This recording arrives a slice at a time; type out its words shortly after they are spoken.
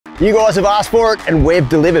You guys have asked for it and we've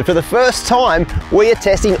delivered. For the first time, we are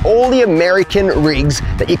testing all the American rigs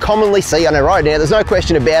that you commonly see on our road. Now, there's no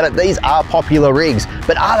question about it, these are popular rigs,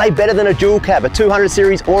 but are they better than a dual cab, a 200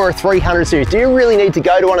 series or a 300 series? Do you really need to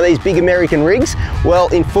go to one of these big American rigs? Well,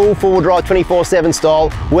 in full four-wheel drive 24/7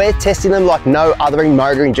 style, we're testing them like no other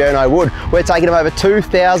motoring journo would. We're taking them over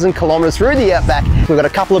 2,000 kilometers through the outback. We've got a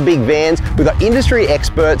couple of big vans, we've got industry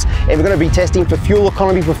experts, and we're going to be testing for fuel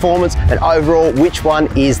economy, performance, and overall which one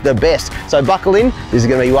is the best. So buckle in, this is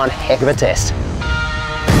going to be one heck of a test.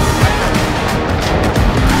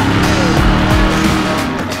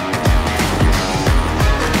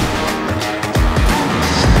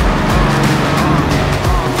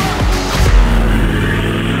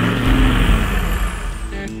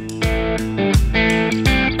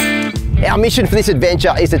 Our mission for this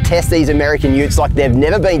adventure is to test these American Utes like they've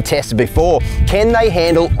never been tested before. Can they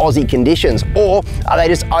handle Aussie conditions, or are they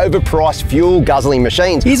just overpriced fuel guzzling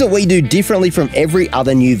machines? Here's what we do differently from every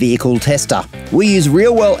other new vehicle tester. We use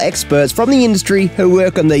real world experts from the industry who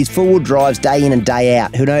work on these four-wheel drives day in and day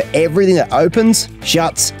out, who know everything that opens,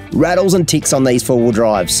 shuts, rattles and ticks on these four-wheel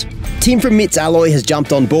drives. Tim from Mitts Alloy has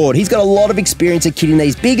jumped on board. He's got a lot of experience at kitting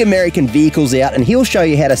these big American vehicles out, and he'll show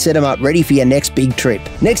you how to set them up ready for your next big trip.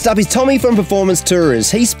 Next up is Tommy from Performance Tourers.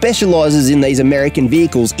 He specialises in these American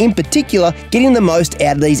vehicles, in particular getting the most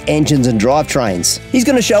out of these engines and drivetrains. He's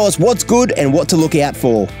going to show us what's good and what to look out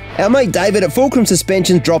for. Our mate David at Fulcrum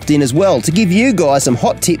Suspensions dropped in as well to give you guys some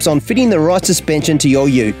hot tips on fitting the right suspension to your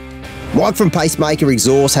Ute. Mike from Pacemaker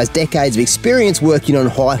Exhaust has decades of experience working on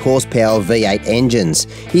high horsepower V8 engines.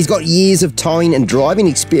 He's got years of towing and driving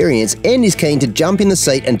experience and is keen to jump in the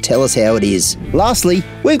seat and tell us how it is. Lastly,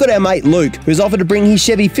 we've got our mate Luke, who's offered to bring his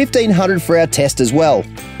Chevy 1500 for our test as well.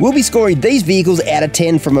 We'll be scoring these vehicles out of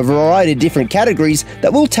 10 from a variety of different categories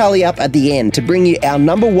that we'll tally up at the end to bring you our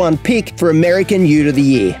 #1 pick for American Ute of the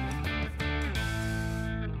Year.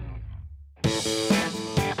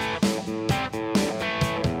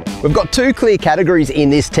 We've got two clear categories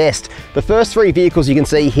in this test. The first three vehicles you can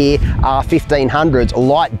see here are 1500s,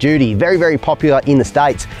 light duty, very, very popular in the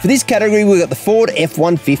States. For this category, we've got the Ford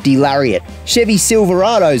F-150 Lariat, Chevy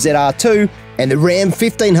Silverado ZR2, and the Ram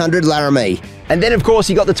 1500 Laramie. And then of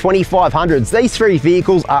course you got the 2500s. These three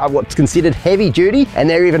vehicles are what's considered heavy duty, and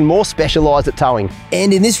they're even more specialised at towing.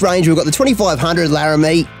 And in this range, we've got the 2500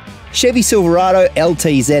 Laramie, Chevy Silverado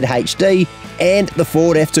LTZ HD, and the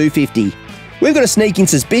Ford F-250. We've got a sneaking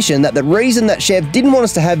suspicion that the reason that Chev didn't want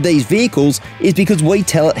us to have these vehicles is because we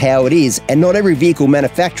tell it how it is, and not every vehicle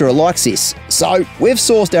manufacturer likes this. So we've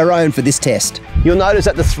sourced our own for this test. You'll notice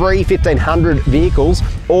that the three 1500 vehicles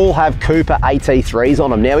all have Cooper AT3s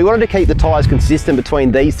on them. Now, we wanted to keep the tyres consistent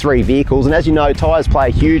between these three vehicles, and as you know, tyres play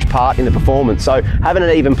a huge part in the performance, so having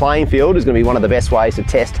an even playing field is going to be one of the best ways to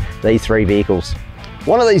test these three vehicles.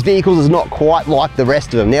 One of these vehicles is not quite like the rest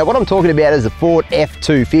of them. Now, what I'm talking about is the Ford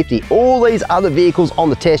F-250. All these other vehicles on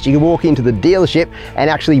the test, you can walk into the dealership and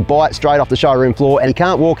actually buy it straight off the showroom floor, and you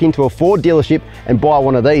can't walk into a Ford dealership and buy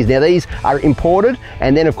one of these. Now, these are imported,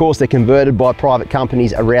 and then of course they're converted by private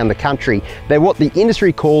companies around the country. They're what the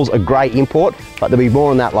industry calls a grey import, but there'll be more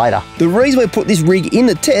on that later. The reason we put this rig in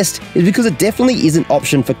the test is because it definitely is an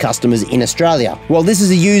option for customers in Australia. While this is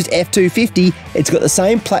a used F-250, it's got the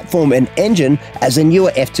same platform and engine as the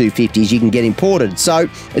newer F-250s you can get imported, so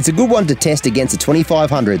it's a good one to test against the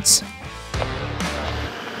 2500s.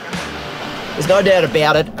 There's no doubt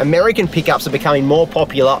about it, American pickups are becoming more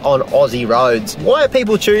popular on Aussie roads. Why are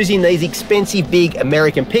people choosing these expensive big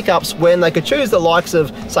American pickups when they could choose the likes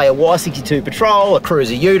of, say, a Y62 Patrol, a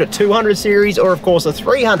Cruiser Ute, a 200 series, or of course a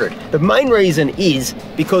 300? The main reason is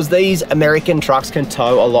because these American trucks can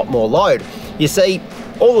tow a lot more load. You see,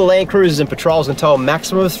 all the Land Cruisers and Patrols can tow a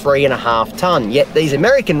maximum of 3.5 tonne, yet these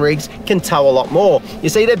American rigs can tow a lot more. You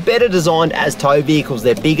see, they're better designed as tow vehicles.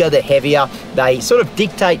 They're bigger, they're heavier, they sort of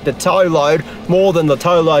dictate the tow load more than the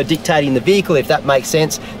tow load dictating the vehicle, if that makes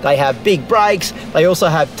sense. They have big brakes, they also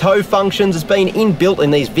have tow functions. It's been inbuilt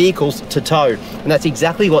in these vehicles to tow, and that's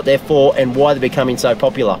exactly what they're for and why they're becoming so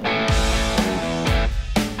popular.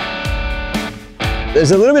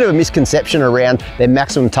 There's a little bit of a misconception around their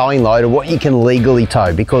maximum towing load and what you can legally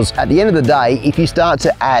tow, because at the end of the day, if you start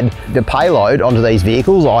to add the payload onto these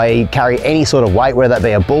vehicles, i.e. carry any sort of weight, whether that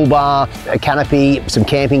be a bull bar, a canopy, some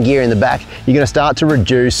camping gear in the back, you're going to start to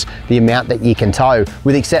reduce the amount that you can tow,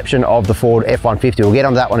 with the exception of the Ford F-150. We'll get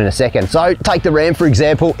onto that one in a second. So take the Ram, for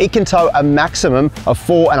example, it can tow a maximum of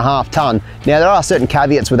 4.5 tonne. Now, there are certain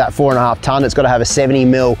caveats with that 4.5 tonne. It's got to have a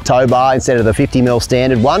 70mm tow bar instead of the 50mm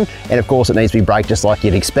standard one, and of course it needs to be brake just just like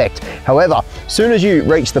you'd expect. However, as soon as you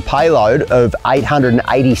reach the payload of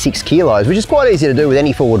 886 kilos, which is quite easy to do with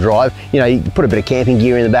any four-wheel drive, you know, you put a bit of camping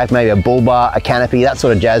gear in the back, maybe a bull bar, a canopy, that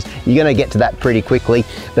sort of jazz, you're going to get to that pretty quickly.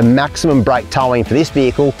 The maximum brake towing for this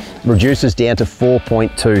vehicle reduces down to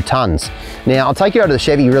 4.2 tons. Now, I'll take you over to the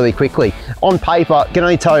Chevy really quickly. On paper, can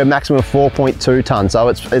only tow a maximum of 4.2 tons, so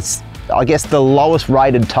it's I guess the lowest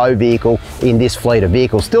rated tow vehicle in this fleet of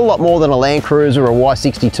vehicles. Still a lot more than a Land Cruiser or a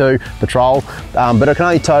Y62 Patrol, but it can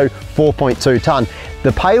only tow 4.2 tonne.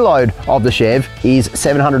 The payload of the Chev is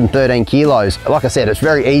 713 kilos. Like I said, it's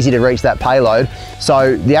very easy to reach that payload.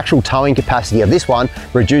 So the actual towing capacity of this one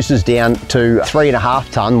reduces down to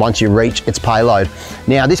 3.5 tonne once you reach its payload.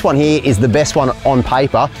 Now this one here is the best one on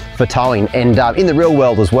paper for towing, and in the real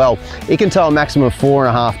world as well. It can tow a maximum of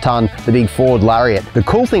 4.5 tonne, the big Ford Lariat. The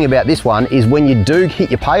cool thing about this one is when you do hit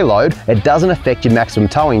your payload, it doesn't affect your maximum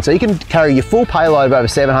towing. So you can carry your full payload of over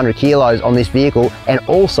 700 kilos on this vehicle and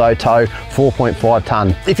also tow 4.5 tonne.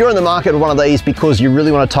 If you're in the market with one of these because you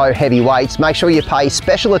really want to tow heavy weights, make sure you pay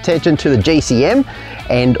special attention to the GCM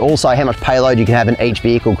and also how much payload you can have in each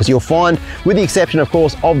vehicle, because you'll find, with the exception of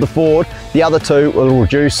course of the Ford, the other two will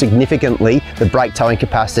reduce significantly the brake towing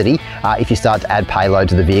capacity if you start to add payload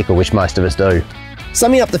to the vehicle, which most of us do.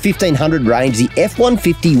 Summing up the 1500 range, the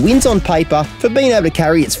F-150 wins on paper for being able to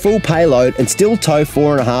carry its full payload and still tow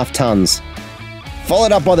 4.5 tonnes.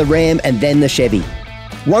 Followed up by the Ram and then the Chevy.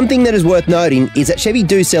 One thing that is worth noting is that Chevy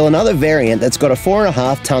do sell another variant that's got a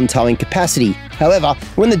 4.5 tonne towing capacity. However,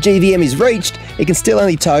 when the GVM is reached, it can still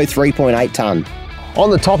only tow 3.8 tonne. On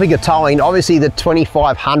the topic of towing, obviously the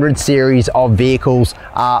 2500 series of vehicles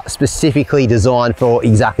are specifically designed for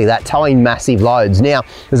exactly that, towing massive loads. Now,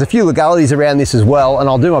 there's a few legalities around this as well, and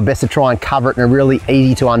I'll do my best to try and cover it in a really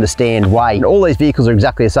easy to understand way. And all these vehicles are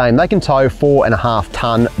exactly the same. They can tow 4.5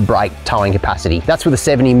 tonne brake towing capacity. That's with a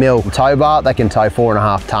 70mm tow bar. They can tow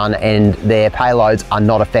 4.5 tonne and their payloads are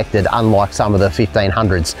not affected, unlike some of the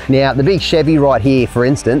 1500s. Now, the big Chevy right here, for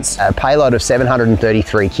instance, a payload of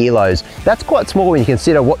 733 kilos. That's quite small when you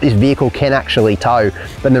consider what this vehicle can actually tow.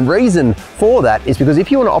 But the reason for that is because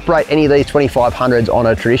if you want to operate any of these 2500s on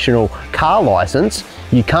a traditional car license,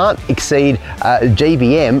 you can't exceed a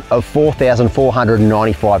GVM of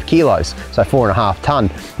 4,495 kilos, so 4.5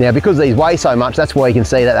 tonne. Now, because these weigh so much, that's why you can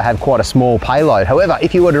see that they have quite a small payload. However,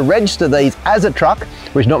 if you were to register these as a truck,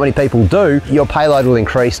 which not many people do, your payload will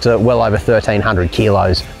increase to well over 1,300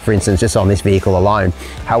 kilos, for instance, just on this vehicle alone.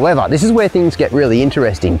 However, this is where things get really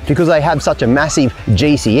interesting, because they have such a massive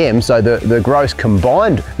GCM, so the gross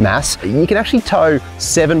combined mass, you can actually tow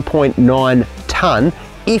 7.9 tonne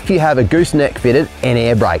if you have a gooseneck fitted and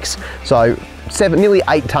air brakes. So nearly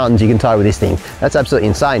 8 tonnes you can tow with this thing. That's absolutely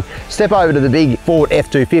insane. Step over to the big Ford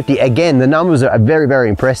F-250. Again, the numbers are very, very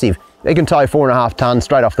impressive. It can tow 4.5 tonnes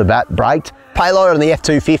straight off the bat, braked. Payload on the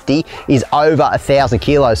F-250 is over 1,000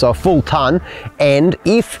 kilos, so a full tonne. And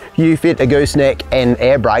if you fit a gooseneck and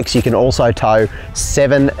air brakes, you can also tow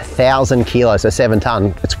 7,000 kilos, so 7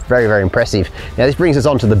 tonne. It's very, very impressive. Now this brings us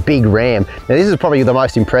on to the big Ram. Now this is probably the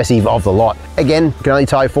most impressive of the lot. Again, you can only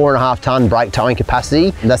tow 4.5 tonne brake towing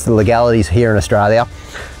capacity, and that's the legalities here in Australia.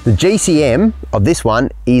 The GCM of this one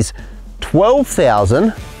is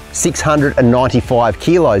 12,695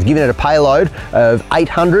 kilos, giving it a payload of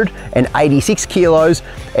 886 kilos,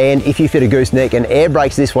 and if you fit a gooseneck and air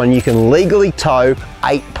brakes this one, you can legally tow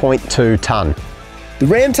 8.2 tonne. The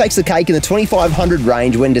Ram takes the cake in the 2500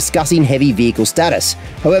 range when discussing heavy vehicle status.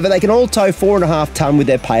 However, they can all tow 4.5 tonne with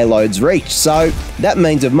their payloads reached, so that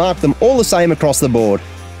means I've marked them all the same across the board.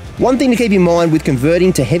 One thing to keep in mind with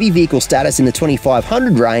converting to heavy vehicle status in the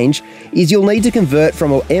 2500 range is you'll need to convert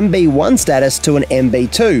from an MB1 status to an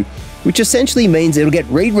MB2, which essentially means it'll get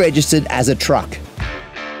re-registered as a truck.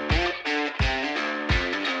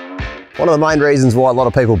 One of the main reasons why a lot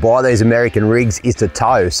of people buy these American rigs is to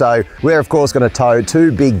tow. So we're of course going to tow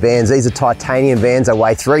 2 big vans. These are titanium vans. They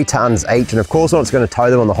weigh 3 tonnes each. And of course, when it's going to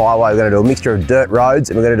tow them on the highway, we're going to do a mixture of dirt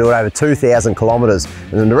roads and we're going to do it over 2,000 kilometres.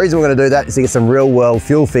 And then the reason we're going to do that is to get some real world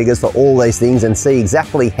fuel figures for all these things and see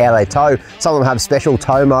exactly how they tow. Some of them have special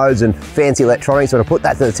tow modes and fancy electronics. We're going to put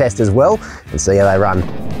that to the test as well and see how they run.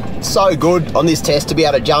 So good on this test to be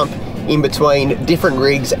able to jump in between different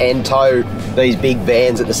rigs and tow these big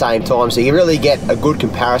vans at the same time, so you really get a good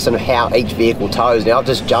comparison of how each vehicle tows. Now I've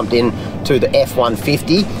just jumped in to the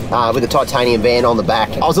F-150 with a titanium van on the back.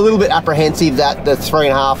 I was a little bit apprehensive that the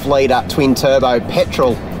 3.5 litre twin turbo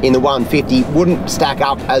petrol in the 150 wouldn't stack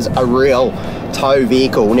up as a real tow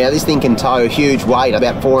vehicle. Now this thing can tow a huge weight,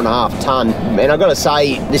 about 4.5 tonne, and I've got to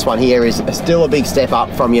say this one here is still a big step up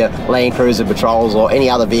from your Land Cruiser Patrols or any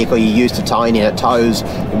other vehicle you're used to towing in. It tows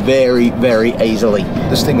very, very easily.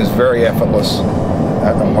 This thing is very effortless.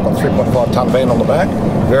 I've got 3.5 tonne van on the back,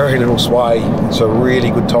 very little sway. It's a really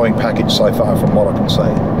good towing package so far from what I can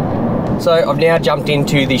see. So I've now jumped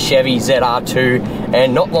into the Chevy ZR2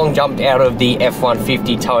 and not long jumped out of the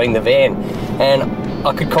F-150 towing the van. And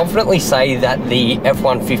I could confidently say that the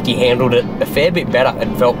F-150 handled it a fair bit better.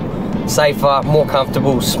 It felt safer, more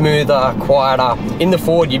comfortable, smoother, quieter. In the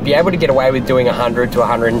Ford, you'd be able to get away with doing 100 to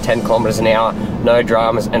 110 kilometers an hour, no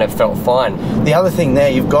dramas, and it felt fine. The other thing there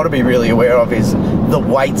you've got to be really aware of is the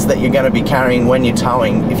weights that you're going to be carrying when you're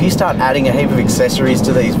towing. If you start adding a heap of accessories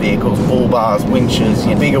to these vehicles, bull bars, winches,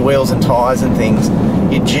 your bigger wheels and tyres and things,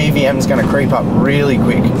 your GVM is going to creep up really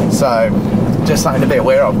quick. So just something to be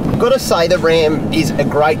aware of. I've got to say the Ram is a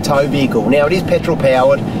great tow vehicle. Now it is petrol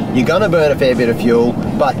powered, you're going to burn a fair bit of fuel,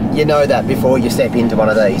 but you know that before you step into one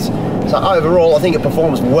of these. So overall I think it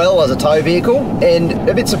performs well as a tow vehicle, and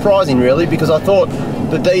a bit surprising really, because I thought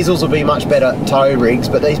the diesels would be much better tow rigs,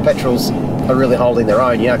 but these petrols are really holding their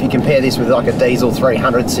own. You know, if you compare this with like a diesel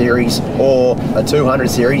 300 series or a 200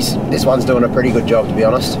 series, this one's doing a pretty good job, to be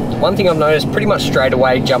honest. One thing I've noticed pretty much straight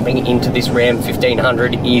away jumping into this Ram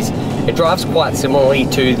 1500 is it drives quite similarly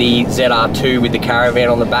to the ZR2 with the caravan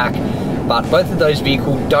on the back, but both of those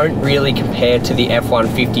vehicles don't really compare to the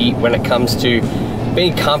F-150 when it comes to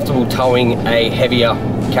being comfortable towing a heavier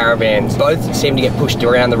caravan. Both seem to get pushed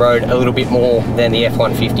around the road a little bit more than the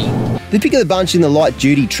F-150. The pick of the bunch in the light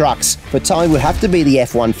duty trucks for towing would have to be the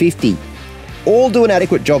F-150. All do an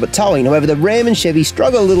adequate job at towing, however the Ram and Chevy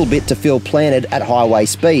struggle a little bit to feel planted at highway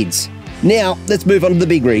speeds. Now let's move on to the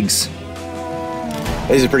big rigs.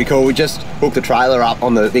 This is pretty cool. We just hooked the trailer up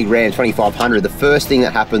on the big Ram 2500. The first thing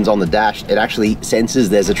that happens on the dash, it actually senses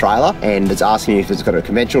there's a trailer and it's asking if it's got a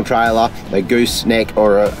conventional trailer, a gooseneck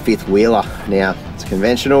or a fifth wheeler. Now it's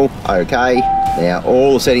conventional, okay. Now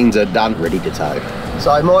all the settings are done, ready to tow.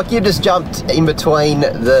 So Mike, you've just jumped in between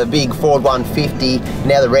the big Ford 150,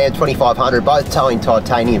 now the Ram 2500, both towing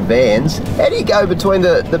titanium vans. How do you go between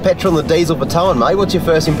the petrol and the diesel for towing, mate? What's your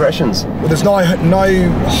first impressions? Well, there's no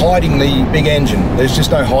hiding the big engine. There's just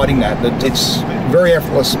no hiding that. It's very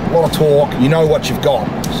effortless, a lot of torque, you know what you've got.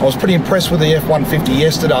 So I was pretty impressed with the F-150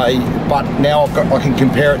 yesterday, but now I can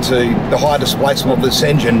compare it to the high displacement of this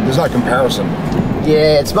engine. There's no comparison.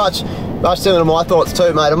 Yeah, it's much similar to my thoughts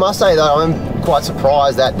too, mate. I must say though, I'm quite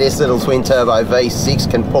surprised that this little twin turbo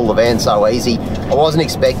V6 can pull the van so easy. I wasn't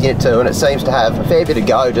expecting it to, and it seems to have a fair bit of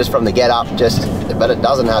go just from the get up, but it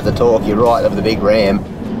doesn't have the torque, you're right, of the big Ram.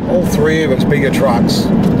 All three of its bigger trucks,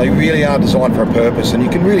 they really are designed for a purpose, and you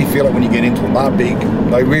can really feel it when you get into them. They're big,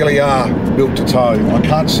 they really are built to tow. I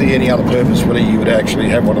can't see any other purpose really you would actually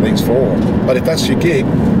have one of these for. But if that's your gig,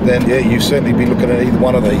 then yeah, you've certainly been looking at either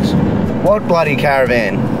one of these. What bloody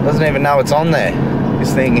caravan? Doesn't even know it's on there.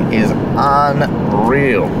 This thing is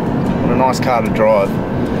unreal. What a nice car to drive.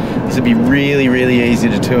 This would be really, really easy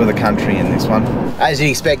to tour the country in this one. As you'd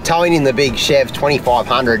expect, towing in the big Chev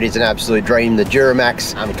 2500 is an absolute dream. The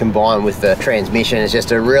Duramax combined with the transmission is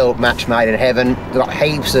just a real match made in heaven. Got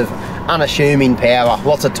heaps of unassuming power,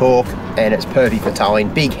 lots of torque, and it's perfect for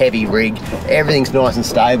towing. Big heavy rig, everything's nice and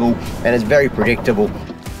stable, and it's very predictable.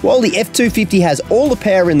 While the F250 has all the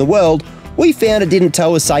power in the world, we found it didn't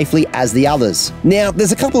tow as safely as the others. Now,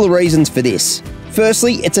 there's a couple of reasons for this.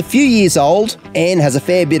 Firstly, it's a few years old and has a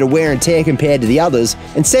fair bit of wear and tear compared to the others.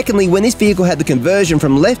 And secondly, when this vehicle had the conversion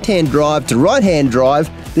from left-hand drive to right-hand drive,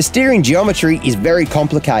 the steering geometry is very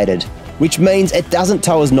complicated, which means it doesn't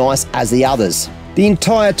tow as nice as the others. The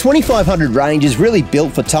entire 2500 range is really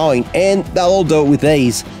built for towing, and they'll all do it with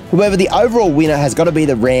ease. However, the overall winner has got to be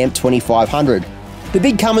the Ram 2500. The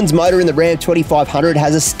big Cummins motor in the Ram 2500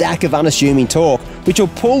 has a stack of unassuming torque, which will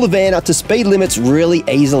pull the van up to speed limits really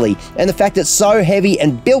easily. And the fact it's so heavy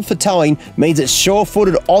and built for towing means it's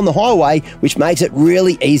sure-footed on the highway, which makes it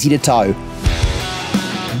really easy to tow.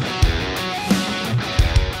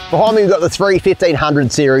 Behind me we've got the three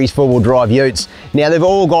 1500 series four-wheel drive utes. Now they've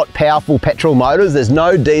all got powerful petrol motors. There's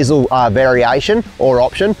no diesel variation or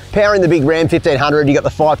option. Powering the big Ram 1500, you've got the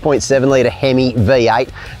 5.7 litre Hemi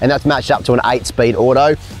V8, and that's matched up to an 8-speed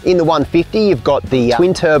auto. In the 150, you've got the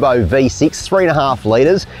twin turbo V6, 3.5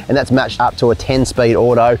 litres, and that's matched up to a 10-speed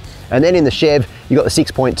auto. And then in the Chev, you've got the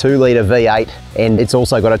 6.2 litre V8, and it's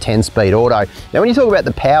also got a 10-speed auto. Now when you talk about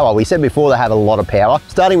the power, we said before they have a lot of power.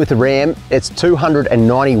 Starting with the Ram, it's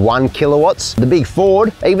 291 191 kilowatts. The big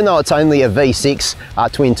Ford, even though it's only a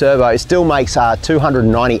V6 twin turbo, still makes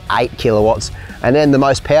 298 kilowatts. And then the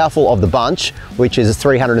most powerful of the bunch, which is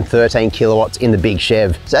 313 kilowatts in the big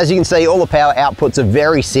Chev. So as you can see, all the power outputs are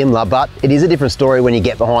very similar, but it is a different story when you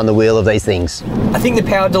get behind the wheel of these things. I think the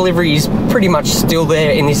power delivery is pretty much still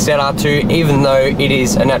there in this ZR2, even though it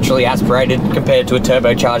is a naturally aspirated compared to a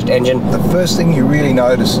turbocharged engine. The first thing you really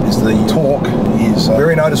notice is the torque is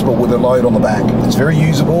very noticeable with the load on the back. It's very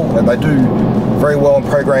usable, and they do very well in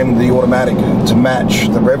programming the automatic to match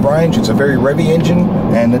the rev range. It's a very revvy engine,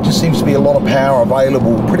 and it just seems to be a lot of power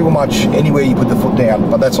available pretty much anywhere you put the foot down,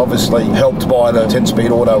 but that's obviously helped by the 10-speed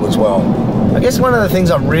auto as well. I guess one of the things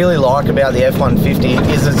I really like about the F-150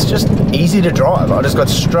 is it's just easy to drive. I just got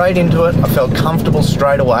straight into it. I felt comfortable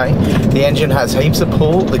straight away. The engine has heaps of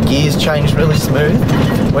pull. The gears change really smooth.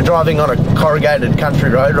 We're driving on a corrugated country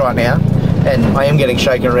road right now, and I am getting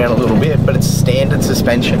shaken around a little bit, but it's standard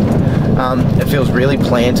suspension. It feels really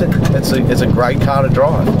planted. It's a great car to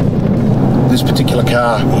drive. This particular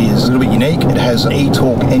car is a little bit unique. It has an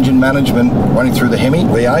e-torque engine management running through the Hemi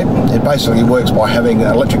V8. It basically works by having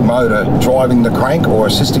an electric motor driving the crank or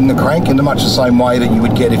assisting the crank in much the same way that you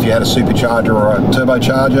would get if you had a supercharger or a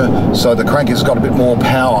turbocharger. So the crank has got a bit more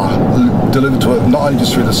power delivered to it, not only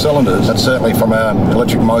just through the cylinders, but certainly from an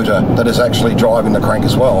electric motor that is actually driving the crank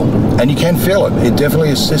as well. And you can feel it. It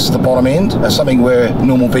definitely assists the bottom end. That's something where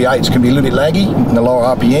normal V8s can be a little bit laggy in the lower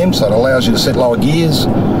RPM, so it allows you to set lower gears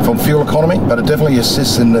from fuel economy, but it definitely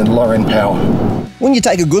assists in the lower end power. When you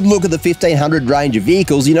take a good look at the 1500 range of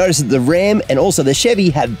vehicles, you notice that the Ram and also the Chevy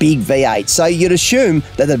have big V8s, so you'd assume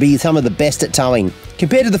that they'd be some of the best at towing.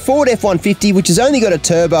 Compared to the Ford F-150, which has only got a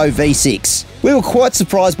turbo V6. We were quite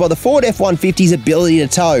surprised by the Ford F-150's ability to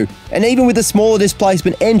tow, and even with a smaller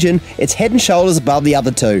displacement engine, it's head and shoulders above the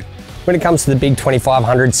other two. When it comes to the big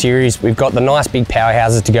 2500 series, we've got the nice big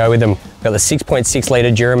powerhouses to go with them. We've got the 6.6 litre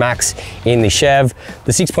Duramax in the Chev,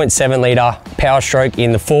 the 6.7 litre Power Stroke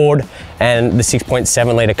in the Ford, and the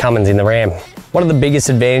 6.7 litre Cummins in the Ram. One of the biggest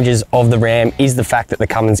advantages of the Ram is the fact that the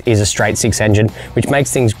Cummins is a straight 6 engine, which makes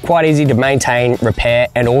things quite easy to maintain, repair,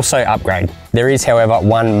 and also upgrade. There is, however,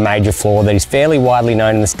 one major flaw that is fairly widely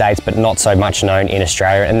known in the States, but not so much known in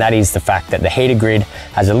Australia, and that is the fact that the heater grid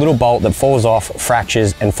has a little bolt that falls off,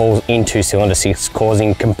 fractures, and falls into cylinder 6,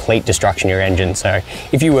 causing complete destruction of your engine. So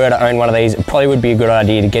if you were to own one of these, it probably would be a good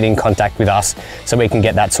idea to get in contact with us so we can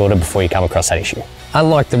get that sorted before you come across that issue.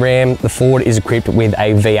 Unlike the Ram, the Ford is equipped with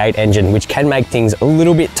a V8 engine, which can make things a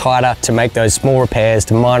little bit tighter to make those small repairs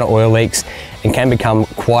to minor oil leaks, and can become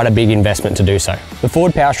quite a big investment to do so. The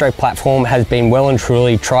Ford Powerstroke platform has been well and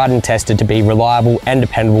truly tried and tested to be reliable and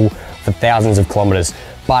dependable for thousands of kilometers,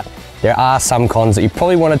 but there are some cons that you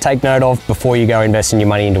probably want to take note of before you go investing your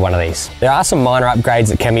money into one of these. There are some minor upgrades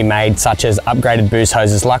that can be made, such as upgraded boost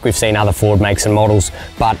hoses like we've seen other Ford makes and models,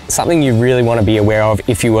 but something you really want to be aware of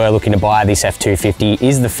if you were looking to buy this F250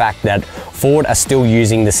 is the fact that Ford are still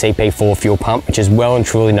using the CP4 fuel pump, which is well and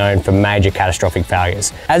truly known for major catastrophic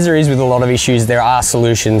failures. As there is with a lot of issues, there are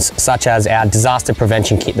solutions such as our disaster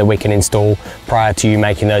prevention kit that we can install prior to you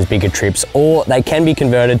making those bigger trips, or they can be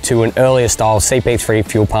converted to an earlier style CP3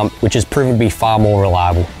 fuel pump, which has proven to be far more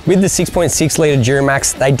reliable. With the 6.6 litre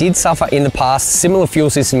Duramax, they did suffer in the past similar fuel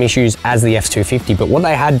system issues as the F250, but what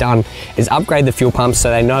they had done is upgrade the fuel pumps so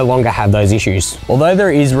they no longer have those issues. Although there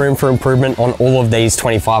is room for improvement on all of these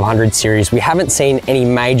 2500 series, we haven't seen any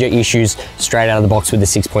major issues straight out of the box with the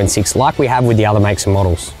 6.6 like we have with the other makes and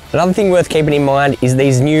models. Another thing worth keeping in mind is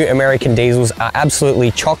these new American diesels are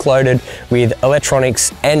absolutely chock loaded with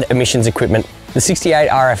electronics and emissions equipment. The 68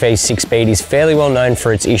 RFE 6-speed is fairly well known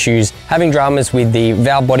for its issues, having dramas with the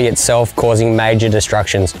valve body itself causing major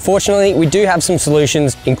destructions. Fortunately, we do have some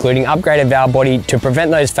solutions, including upgraded valve body to prevent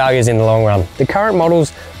those failures in the long run. The current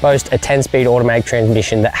models boast a 10-speed automatic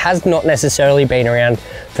transmission that has not necessarily been around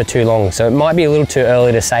for too long, so it might be a little too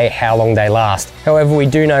early to say how long they last. However, we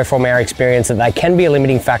do know from our experience that they can be a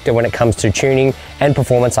limiting factor when it comes to tuning and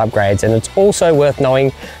performance upgrades, and it's also worth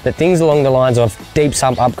knowing that things along the lines of deep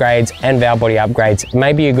sump upgrades and valve body upgrades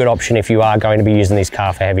may be a good option if you are going to be using this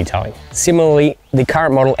car for heavy towing. Similarly, the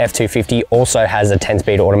current model F250 also has a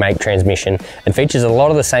 10-speed automatic transmission and features a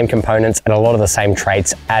lot of the same components and a lot of the same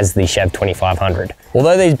traits as the Chev 2500.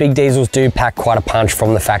 Although these big diesels do pack quite a punch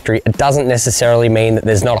from the factory, it doesn't necessarily mean that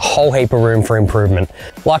there's not a whole heap of room for improvement.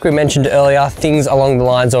 Like we mentioned earlier, things along the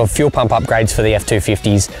lines of fuel pump upgrades for the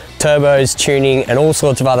F250s, turbos, tuning, and all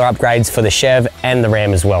sorts of other upgrades for the Chev and the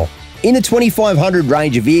Ram as well. In the 2500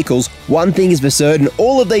 range of vehicles, one thing is for certain,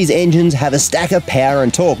 all of these engines have a stack of power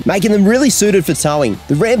and torque, making them really suited for towing.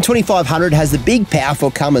 The Ram 2500 has the big powerful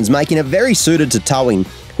Cummins, making it very suited to towing.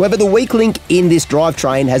 However, the weak link in this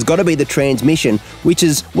drivetrain has got to be the transmission, which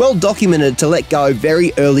is well documented to let go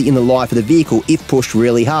very early in the life of the vehicle if pushed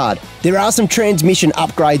really hard. There are some transmission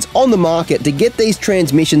upgrades on the market to get these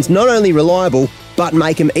transmissions not only reliable, but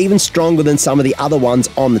make them even stronger than some of the other ones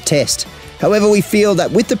on the test. However, we feel that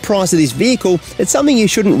with the price of this vehicle, it's something you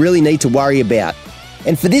shouldn't really need to worry about.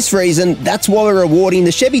 And for this reason, that's why we're awarding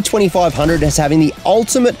the Chevy 2500 as having the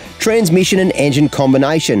ultimate transmission and engine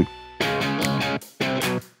combination.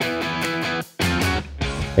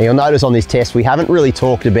 Now you'll notice on this test we haven't really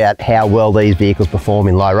talked about how well these vehicles perform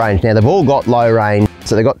in low range. Now they've all got low range,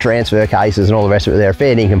 so they've got transfer cases and all the rest of it. They're a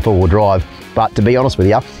fair dinkum four-wheel drive, but to be honest with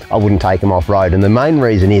you, I wouldn't take them off-road. And the main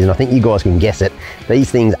reason is, and I think you guys can guess it, these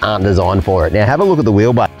things aren't designed for it. Now have a look at the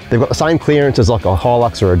wheelbase. They've got the same clearance as like a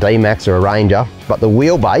Hilux or a D-Max or a Ranger, but the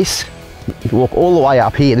wheelbase, if you walk all the way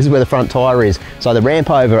up here, this is where the front tyre is. So the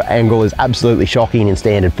ramp over angle is absolutely shocking in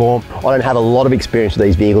standard form. I don't have a lot of experience with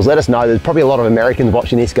these vehicles. Let us know. There's probably a lot of Americans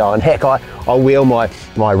watching this going, heck, I wheel my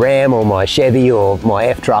Ram or my Chevy or my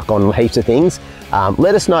F-Truck on heaps of things.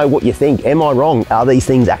 Let us know what you think. Am I wrong? Are these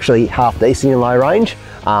things actually half decent in low range?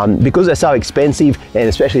 Because they're so expensive, and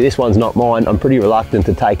especially this one's not mine, I'm pretty reluctant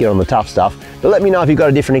to take it on the tough stuff. But let me know if you've got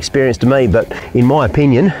a different experience to me. But in my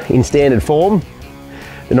opinion, in standard form,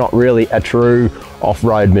 they're not really a true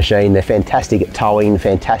off-road machine. They're fantastic at towing,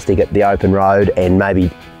 fantastic at the open road and maybe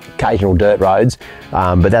occasional dirt roads,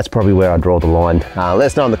 but that's probably where I draw the line. Let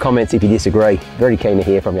us know in the comments if you disagree. Very keen to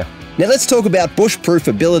hear from you. Now let's talk about bushproof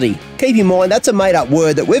ability. Keep in mind that's a made-up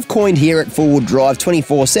word that we've coined here at 4Wheel Drive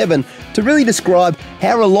 24/7 to really describe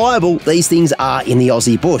how reliable these things are in the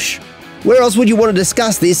Aussie bush. Where else would you want to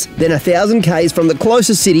discuss this than 1,000 k's from the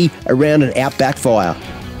closest city around an outback fire?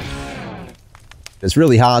 It's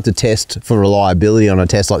really hard to test for reliability on a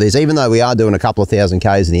test like this. Even though we are doing a couple of thousand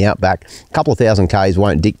k's in the outback, a couple of thousand k's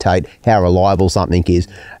won't dictate how reliable something is.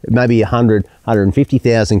 Maybe 100,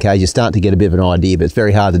 150,000 k's, you start to get a bit of an idea, but it's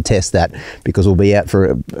very hard to test that because we'll be out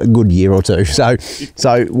for a good year or two. So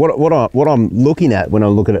what I'm looking at when I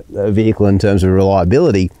look at a vehicle in terms of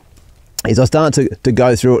reliability is I start to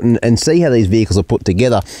go through it and see how these vehicles are put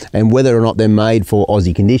together and whether or not they're made for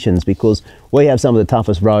Aussie conditions, because we have some of the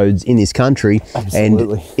toughest roads in this country.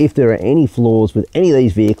 Absolutely. And if there are any flaws with any of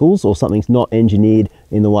these vehicles or something's not engineered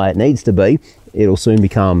in the way it needs to be, it'll soon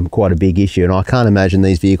become quite a big issue. And I can't imagine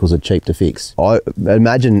these vehicles are cheap to fix. I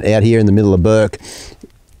imagine out here in the middle of Burke,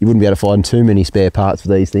 you wouldn't be able to find too many spare parts for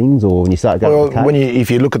these things, or when you start going. Well, if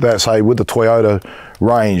you look at that, say with the Toyota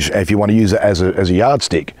range, if you want to use it as a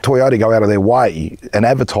yardstick, Toyota go out of their way and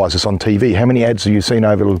advertise this on TV. How many ads have you seen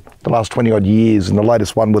over the last 20 odd years? And the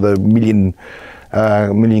latest one with a million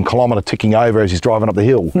kilometre ticking over as he's driving up the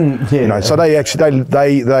hill. You know, so they actually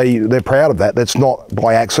they're proud of that. That's not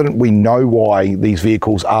by accident. We know why these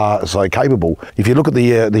vehicles are so capable. If you look at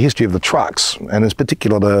the history of the trucks, and in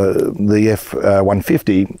particular the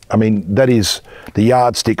F-150, I mean, that is the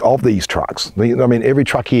yardstick of these trucks. I mean, every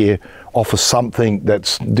truck here offers something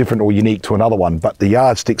that's different or unique to another one, but the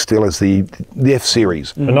yardstick still is the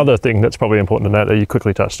F-Series. Another thing that's probably important to note that you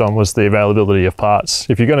quickly touched on was the availability of parts.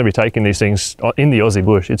 If you're going to be taking these things in the Aussie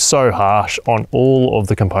bush, it's so harsh on all of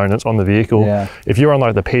the components on the vehicle. Yeah. If you're on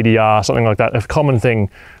like the PDR, something like that, a common thing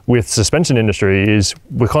with suspension industry is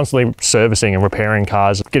we're constantly servicing and repairing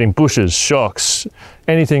cars, getting bushes, shocks,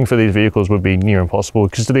 anything for these vehicles would be near impossible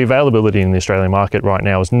because the availability in the Australian market right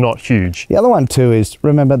now is not huge. The other one too is,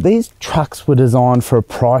 remember, these trucks were designed for a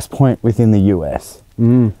price point within the US.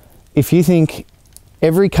 If you think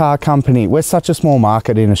every car company, we're such a small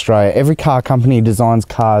market in Australia, every car company designs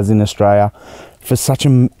cars in Australia for such a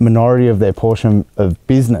minority of their portion of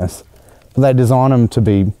business, they design them to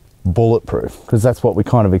be bulletproof because that's what we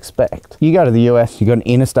kind of expect. You go to the US, you've got an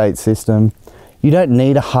interstate system, you don't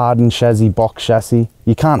need a hardened chassis, box chassis.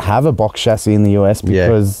 You can't have a box chassis in the US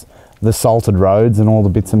because the salted roads and all the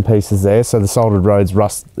bits and pieces there, so the salted roads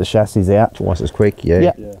rust the chassis out. Twice as quick,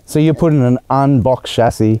 So you're putting an unboxed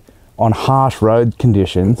chassis on harsh road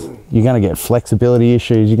conditions, you're going to get flexibility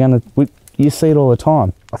issues, you see it all the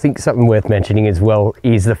time. I think something worth mentioning as well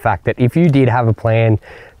is the fact that if you did have a plan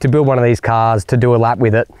to build one of these cars, to do a lap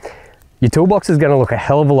with it, your toolbox is going to look a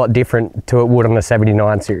hell of a lot different to it would on the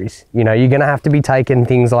 79 series. You know, you're going to have to be taking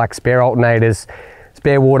things like spare alternators,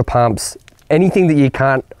 spare water pumps, anything that you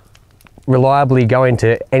can't reliably go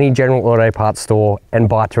into any general auto parts store and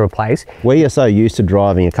buy to replace. We are so used to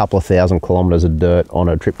driving a couple of thousand kilometres of dirt on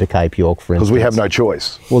a trip to Cape York, for instance. Because we have no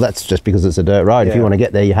choice. Well, that's just because it's a dirt road. If you want to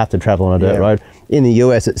get there, you have to travel on a dirt road. in the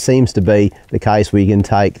US, it seems to be the case where you can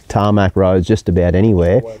take tarmac roads just about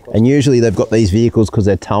anywhere. And usually they've got these vehicles because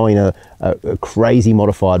they're towing a crazy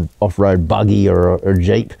modified off-road buggy or a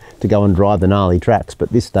Jeep to go and drive the gnarly tracks, but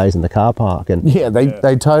this stays in the car park. And yeah,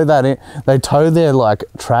 they tow that in. They tow their like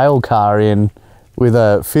trail car in with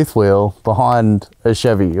a fifth wheel behind a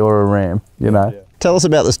Chevy or a Ram, you know. Tell us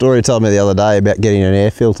about the story you told me the other day about getting an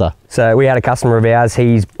air filter. So we had a customer of ours,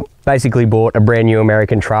 he's basically bought a brand new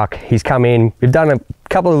American truck. He's come in, we've done a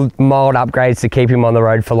couple of mild upgrades to keep him on the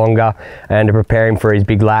road for longer and to prepare him for his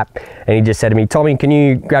big lap. And he just said to me, Tommy, can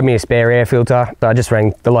you grab me a spare air filter? So I just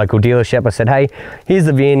rang the local dealership. I said, hey, here's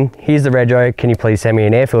the VIN, here's the rego, can you please send me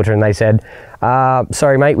an air filter? And they said,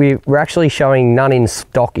 sorry mate, we're actually showing none in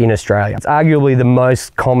stock in Australia. It's arguably the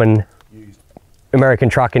most common American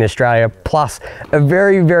truck in Australia, plus a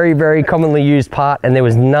very, very, very commonly used part, and there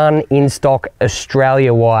was none in stock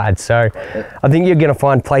Australia-wide. So I think you're going to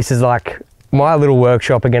find places like my little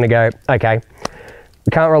workshop are going to go, okay,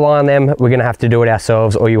 we can't rely on them, we're going to have to do it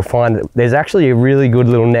ourselves, or you'll find that there's actually a really good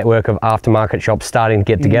little network of aftermarket shops starting to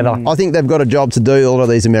get together. I think they've got a job to do. All of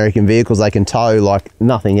these American vehicles they can tow like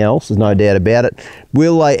nothing else, there's no doubt about it.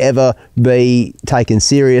 Will they ever be taken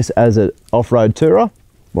serious as an off-road tourer?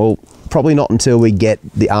 Well, probably not until we get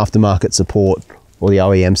the aftermarket support or the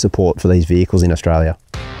OEM support for these vehicles in Australia.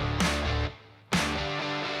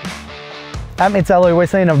 At Mitsubishi, we're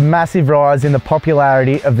seeing a massive rise in the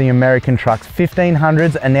popularity of the American trucks,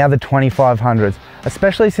 1500s and now the 2500s,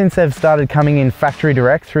 especially since they've started coming in factory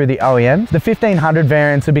direct through the OEMs. The 1500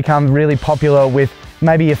 variants have become really popular with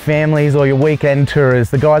maybe your families or your weekend tourers,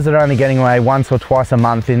 the guys that are only getting away once or twice a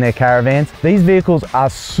month in their caravans. These vehicles are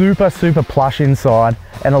super, super plush inside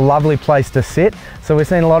and a lovely place to sit. So we're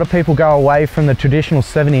seeing a lot of people go away from the traditional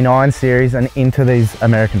 79 series and into these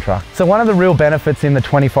American trucks. So one of the real benefits in the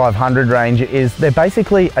 2500 range is they're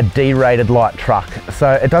basically a D-rated light truck.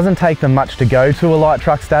 So it doesn't take them much to go to a light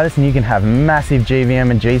truck status, and you can have massive GVM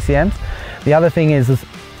and GCMs. The other thing is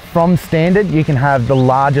from standard, you can have the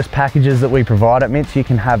largest packages that we provide at MITS. You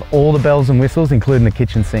can have all the bells and whistles, including the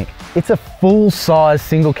kitchen sink. It's a full-size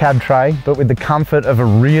single cab tray, but with the comfort of a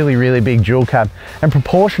really, really big dual cab. And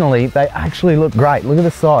proportionally, they actually look great. Look at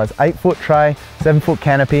the size, 8-foot tray, 7-foot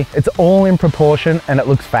canopy. It's all in proportion and it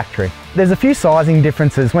looks factory. There's a few sizing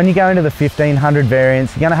differences. When you go into the 1500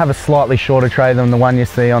 variants, you're gonna have a slightly shorter tray than the one you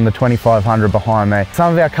see on the 2500 behind me.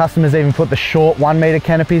 Some of our customers even put the short 1 meter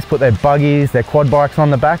canopies, put their buggies, their quad bikes on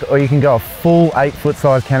the back, or you can go a full 8-foot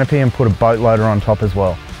size canopy and put a boat loader on top as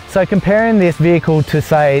well. So comparing this vehicle to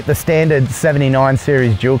say the standard 79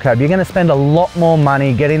 series dual cab, you're gonna spend a lot more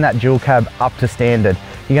money getting that dual cab up to standard.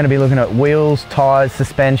 You're gonna be looking at wheels, tires,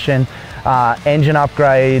 suspension, engine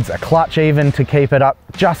upgrades, a clutch even to keep it up,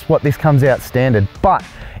 just what this comes out standard. But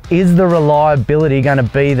is the reliability going to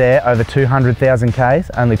be there over 200,000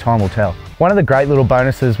 Ks? Only time will tell. One of the great little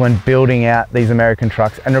bonuses when building out these American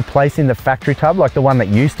trucks and replacing the factory tub, like the one that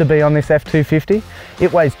used to be on this F250,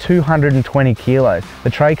 it weighs 220 kilos. The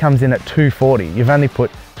tray comes in at 240. You've only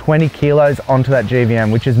put 20 kilos onto that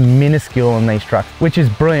GVM, which is minuscule in these trucks, which is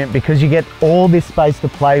brilliant because you get all this space to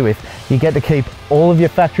play with. You get to keep all of your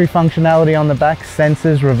factory functionality on the back,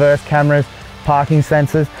 sensors, reverse cameras, parking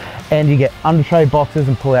sensors, and you get under tray boxes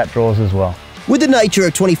and pull out drawers as well. With the nature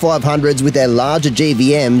of 2500s with their larger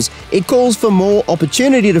GVMs, it calls for more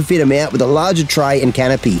opportunity to fit them out with a larger tray and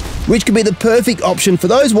canopy, which could be the perfect option for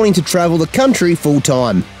those wanting to travel the country full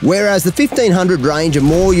time. Whereas the 1500 range are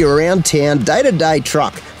more your around town, day-to-day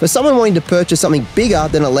truck for someone wanting to purchase something bigger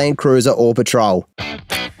than a Land Cruiser or Patrol.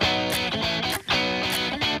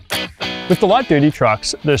 With the light duty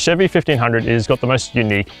trucks, the Chevy 1500 has got the most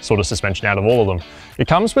unique sort of suspension out of all of them. It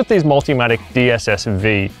comes with these Multimatic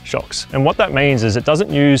DSS-V shocks, and what that means is it doesn't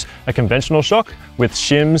use a conventional shock with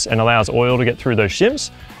shims and allows oil to get through those shims.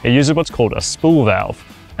 It uses what's called a spool valve,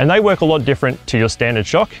 and they work a lot different to your standard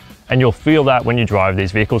shock, and you'll feel that when you drive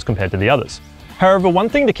these vehicles compared to the others. However, one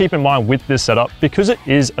thing to keep in mind with this setup, because it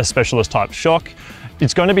is a specialist type shock,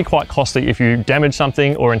 it's going to be quite costly if you damage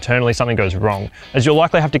something or internally something goes wrong, as you'll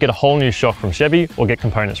likely have to get a whole new shock from Chevy or get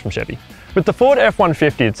components from Chevy. With the Ford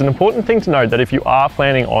F-150, it's an important thing to note that if you are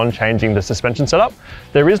planning on changing the suspension setup,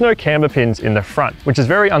 there is no camber pins in the front, which is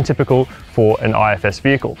very untypical for an IFS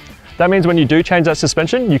vehicle. That means when you do change that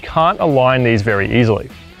suspension, you can't align these very easily.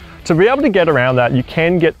 To be able to get around that, you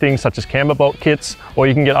can get things such as camber bolt kits, or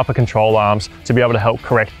you can get upper control arms to be able to help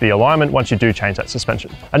correct the alignment once you do change that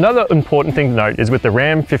suspension. Another important thing to note is with the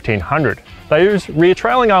Ram 1500. Those rear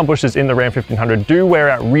trailing arm bushes in the Ram 1500 do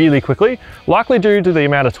wear out really quickly, likely due to the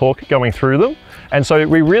amount of torque going through them. And so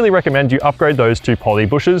we really recommend you upgrade those to poly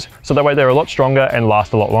bushes, so that way they're a lot stronger and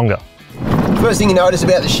last a lot longer. First thing you notice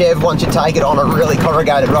about the Chev once you take it on a really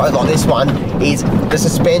corrugated road like this one is the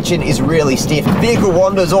suspension is really stiff. The vehicle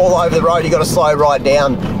wanders all over the road, you got to slow right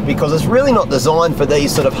down because it's really not designed for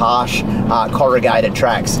these sort of harsh corrugated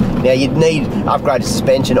tracks. Now you'd need upgraded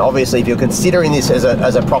suspension obviously if you're considering this as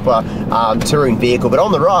a proper touring vehicle, but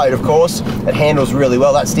on the road of course it handles really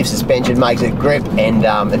well. That stiff suspension makes it grip and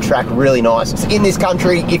the track really nice. In this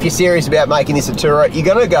country, if you're serious about making this a tourer, you're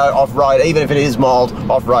going to go off-road even if it is mild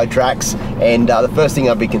off-road tracks, and the first thing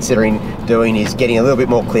I'd be considering doing is getting a little bit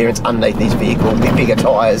more clearance underneath these vehicles, bigger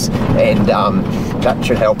tyres, and that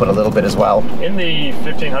should help it a little bit as well. In the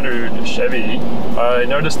 1500 Chevy, I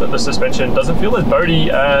noticed that the suspension doesn't feel as boaty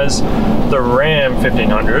as the Ram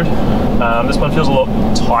 1500. This one feels a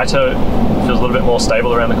lot tighter, feels a little bit more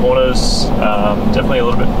stable around the corners, definitely a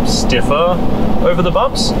little bit stiffer over the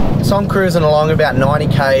bumps. So I'm cruising along about 90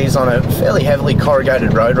 k's on a fairly heavily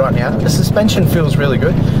corrugated road right now. The suspension feels really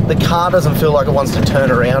good. The car doesn't feel like it wants to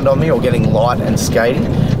turn around on me or getting light and skating,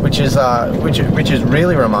 which is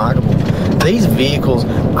really remarkable. These vehicles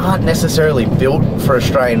aren't necessarily built for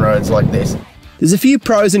Australian roads like this. There's a few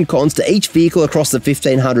pros and cons to each vehicle across the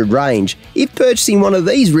 1500 range. If purchasing one of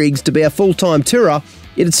these rigs to be a full-time tourer,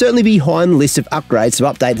 it'd certainly be high on the list of upgrades to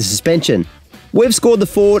update the suspension. We've scored the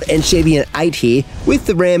Ford and Chevy an 8 here, with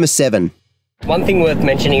the Ram a 7. One thing worth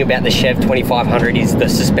mentioning about the Chev 2500 is the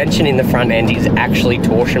suspension in the front end is actually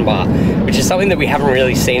torsion bar, which is something that we haven't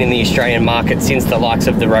really seen in the Australian market since the likes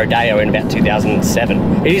of the Rodeo in about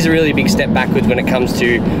 2007. It is a really big step backwards when it comes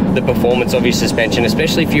to the performance of your suspension,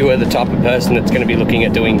 especially if you are the type of person that's going to be looking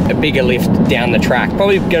at doing a bigger lift down the track.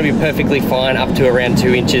 Probably going to be perfectly fine up to around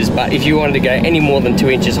 2 inches, but if you wanted to go any more than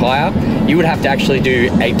 2 inches higher, you would have to actually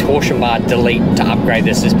do a torsion bar delete to upgrade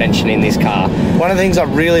the suspension in this car. One of the things I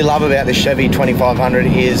really love about the Chevy 2500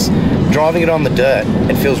 is driving it on the dirt.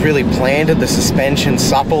 It feels really planted, the suspension's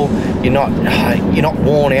supple, you're not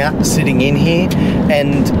worn out sitting in here,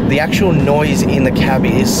 and the actual noise in the cab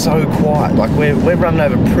is so quiet. Like we're running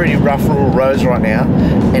over pretty rough rural roads right now,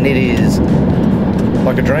 and it is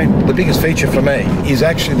like a dream. The biggest feature for me is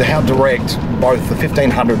actually how direct both the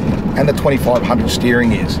 1500 and the 2500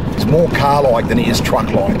 steering is. It's more car-like than it is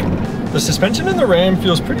truck-like. The suspension in the Ram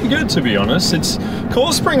feels pretty good, to be honest. It's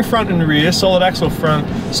coil spring front and rear, solid axle front,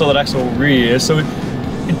 solid axle rear, so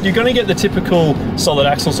you're going to get the typical solid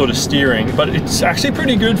axle sort of steering, but it's actually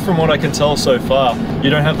pretty good from what I can tell so far. You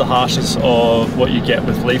don't have the harshness of what you get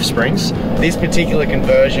with leaf springs. This particular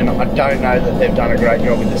conversion, I don't know that they've done a great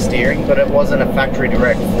job with the steering, but it wasn't a factory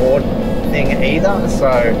direct Ford thing either,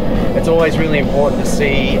 so it's always really important to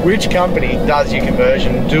see which company does your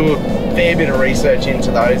conversion. Do a fair bit of research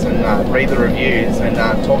into those and read the reviews and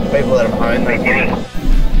talk to people that have owned them.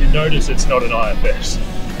 You notice it's not an IFS.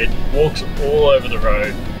 It walks all over the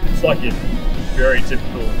road. It's like your very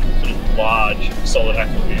typical sort of large solid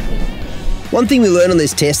axle vehicle. One thing we learned on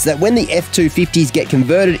this test is that when the F250s get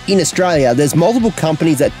converted in Australia, there's multiple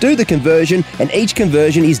companies that do the conversion, and each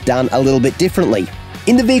conversion is done a little bit differently.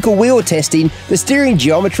 In the vehicle we were testing, the steering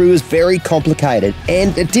geometry was very complicated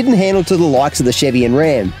and it didn't handle to the likes of the Chevy and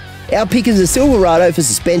Ram. Our pick is a Silverado for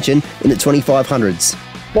suspension in the 2500s.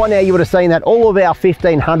 By now you would have seen that all of our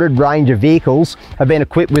 1500 range of vehicles have been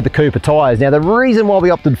equipped with the Cooper tyres. Now the reason why we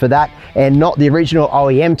opted for that and not the original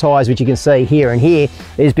OEM tyres, which you can see here and here,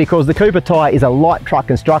 is because the Cooper tyre is a light truck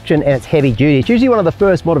construction and it's heavy duty. It's usually one of the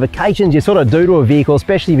first modifications you sort of do to a vehicle,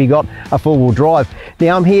 especially if you've got a four-wheel drive.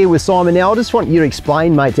 Now I'm here with Simon. Now I just want you to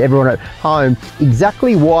explain, mate, to everyone at home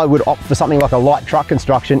exactly why I would opt for something like a light truck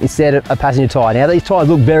construction instead of a passenger tyre. Now these tyres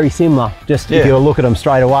look very similar, just if you look at them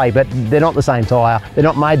straight away, but they're not the same tyre. They're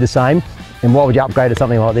not made the same. And why would you upgrade to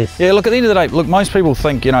something like this? Yeah, look, at the end of the day, look, most people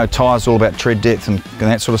think, you know, tyres are all about tread depth and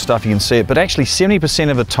that sort of stuff, you can see it, but actually 70%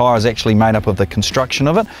 of a tyre is actually made up of the construction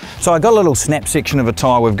of it. So I got a little snap section of a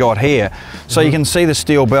tyre we've got here, so you can see the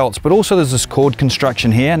steel belts, but also there's this cord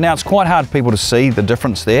construction here. Now it's quite hard for people to see the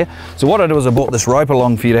difference there. So what I did was I brought this rope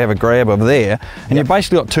along for you to have a grab over there, and you've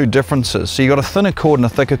basically got two differences. So you've got a thinner cord and a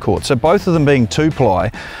thicker cord. So both of them being 2-ply,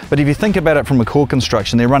 but if you think about it from a cord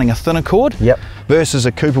construction, they're running a thinner cord versus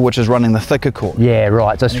a Cooper which is running the thicker cord. Yeah,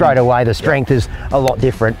 right. So straight away the strength is a lot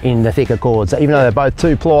different in the thicker cords. So even though they're both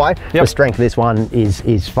 2-ply, the strength of this one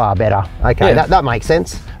is far better. Okay, that makes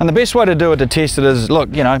sense. And the best way to do it to test it is,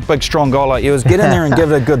 look, you know, big strong guy like you is get in there and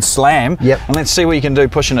give it a good slam, and let's see what you can do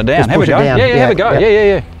pushing it down. Have a go. Yeah, have a go.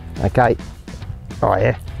 Yeah. Okay. Oh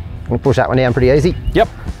yeah. I'm gonna push that one down pretty easy. Yep.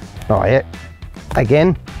 Oh yeah.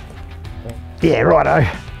 Again. Yeah, righto.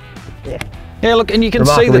 Yeah. Yeah, look, and you can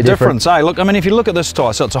see the difference, eh? Look, I mean, if you look at this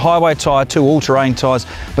tyre, so it's a highway tyre, 2 all-terrain tyres,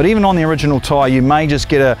 but even on the original tyre, you may just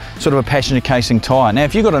get a sort of a passenger casing tyre. Now,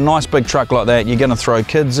 if you've got a nice big truck like that, you're going to throw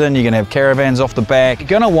kids in, you're going to have caravans off the back, you're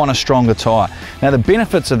going to want a stronger tyre. Now, the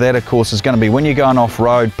benefits of that, of course, is going to be when you're going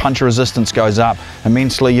off-road, puncture resistance goes up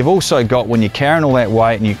immensely. You've also got, when you're carrying all that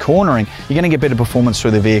weight and you're cornering, you're going to get better performance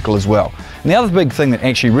through the vehicle as well. And the other big thing that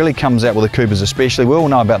actually really comes out with the Coopers especially, we all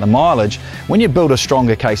know about the mileage, when you build a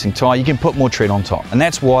stronger casing tyre, you can put more tread on top. And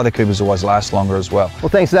that's why the Coopers always last longer as well. Well,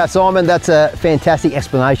 thanks for that, Simon. That's a fantastic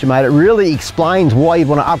explanation, mate. It really explains why you'd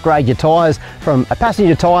want to upgrade your tyres from a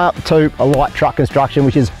passenger tyre to a light truck construction,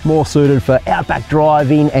 which is more suited for outback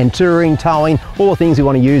driving and touring, towing, all the things we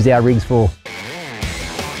want to use our rigs for.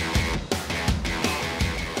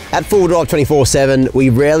 At Full Drive 24/7, we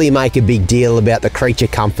rarely make a big deal about the creature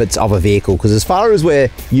comforts of a vehicle because as far as we're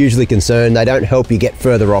usually concerned, they don't help you get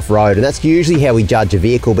further off-road, and that's usually how we judge a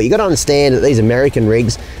vehicle. But you've got to understand that these American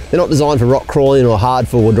rigs, they're not designed for rock crawling or hard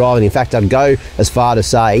four-wheel driving. In fact, I'd go as far to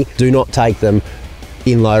say, do not take them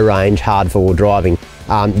in low range, hard four-wheel driving.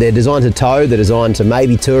 They're designed to tow, they're designed to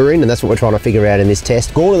maybe touring, and that's what we're trying to figure out in this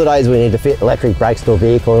test. Gone are the days we need to fit electric brakes to a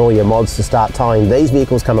vehicle and all your mods to start towing. These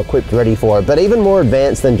vehicles come equipped ready for it, but even more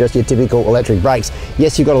advanced than just your typical electric brakes.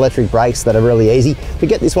 Yes, you've got electric brakes that are really easy, but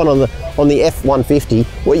get this one on the F-150,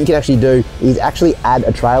 what you can actually do is actually add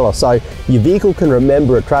a trailer. So your vehicle can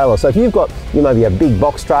remember a trailer. So if you've got, maybe a big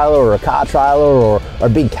box trailer or a car trailer or a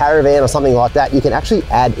big caravan or something like that, you can actually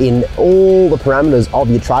add in all the parameters of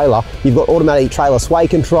your trailer. You've got automatic trailer sway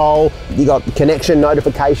control, you've got connection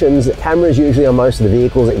notifications, cameras usually on most of the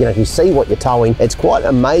vehicles that you can actually see what you're towing. It's quite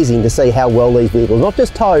amazing to see how well these vehicles not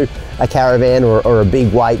just tow a caravan or a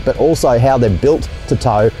big weight, but also how they're built to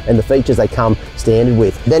tow and the features they come standard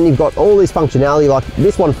with. Then you've got all this functionality, like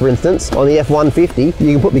this one for instance, on the F-150,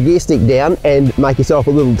 you can put the gear stick down and make yourself a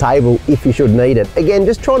little table if you should need it. Again,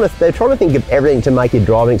 they're trying to think of everything to make your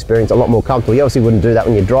driving experience a lot more comfortable. You obviously wouldn't do that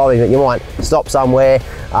when you're driving, but you might stop somewhere,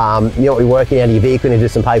 you might be working out of your vehicle and do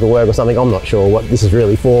some paperwork or something. I'm not sure what this is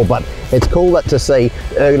really for, but it's cool to see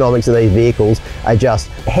ergonomics of these vehicles are just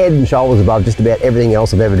head and shoulders above just about everything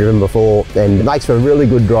else I've ever driven before, and it makes for a really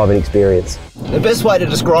good driving experience. The best way to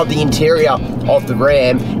describe the interior of the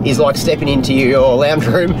Ram is like stepping into your lounge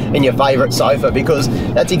room and your favourite sofa, because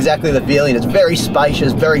that's exactly the feeling. It's very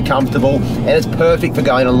spacious, very comfortable, and it's perfect for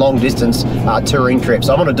going on long distance touring trips.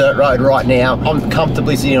 I'm on a dirt road right now. I'm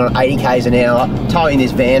comfortably sitting on 80 k's an hour, towing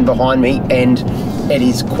this van behind me, and it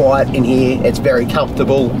is quiet in here, it's very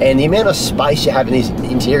comfortable, and the amount of space you have in this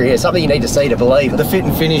interior is something you need to see to believe. The fit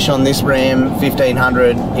and finish on this Ram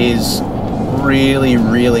 1500 is really,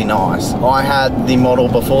 really nice. I had the model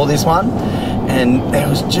before this one, and there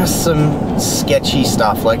was just some sketchy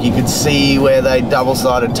stuff. Like you could see where they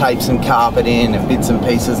double-sided taped some carpet in and bits and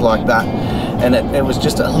pieces like that, and it was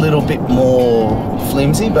just a little bit more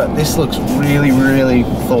flimsy, but this looks really, really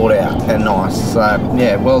thought out and nice. So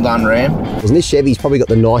yeah, well done, Ram. And this Chevy's probably got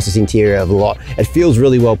the nicest interior of the lot. It feels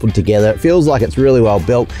really well put together. It feels like it's really well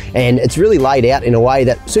built, and it's really laid out in a way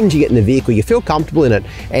that as soon as you get in the vehicle, you feel comfortable in it.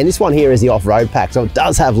 And this one here is the off-road pack, so it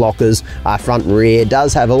does have lockers, front and rear. It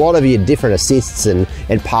does have a lot of your different assists and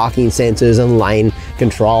parking sensors and lane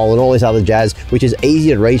control and all this other jazz, which is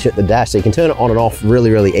easy to reach at the dash, so you can turn it on and off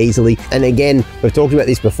really, really easily. And again, we've talked about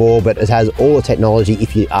this before, but it has all the technology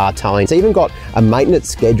if you are towing. It's even got a maintenance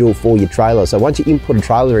schedule for your trailer, so once you input a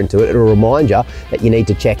trailer into it, it'll remind you that you need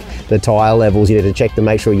to check the tyre levels, you need to check to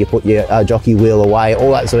make sure you put your jockey wheel away,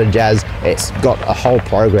 all that sort of jazz. It's got a whole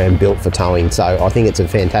program built for towing, so I think it's a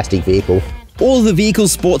fantastic vehicle. All of the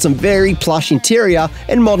vehicles sport some very plush interior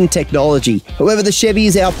and modern technology. However, the Chevy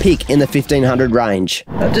is our pick in the 1500 range.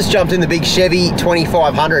 I've just jumped in the big Chevy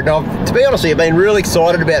 2500. Now, to be honest with you, I've been really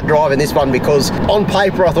excited about driving this one because on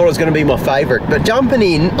paper I thought it was going to be my favourite. But jumping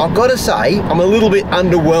in, I've got to say, I'm a little bit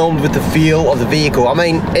underwhelmed with the feel of the vehicle. I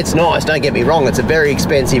mean, it's nice, don't get me wrong, it's a very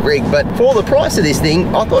expensive rig, but for the price of this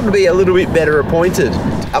thing, I thought it'd be a little bit better appointed.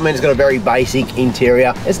 I mean, it's got a very basic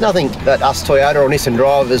interior. It's nothing that us Toyota or Nissan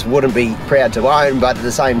drivers wouldn't be proud to own, but at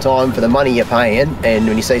the same time, for the money you're paying, and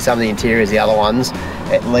when you see some of the interiors, the other ones,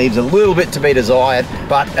 it leaves a little bit to be desired.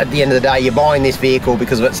 But at the end of the day, you're buying this vehicle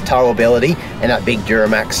because of its towability and that big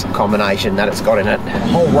Duramax combination that it's got in it. The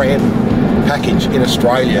whole Ram package in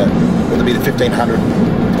Australia, whether it be the 1500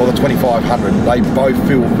 or the 2500, they both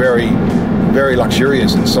feel very, very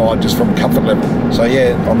luxurious inside, just from comfort level. So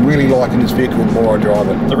yeah, I'm really liking this vehicle the more I drive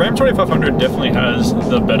it. The Ram 2500 definitely has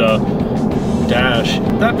the better dash.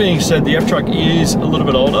 That being said, the F-Truck is a little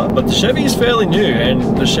bit older, but the Chevy is fairly new,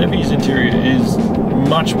 and the Chevy's interior is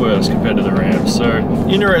much worse compared to the Ram. So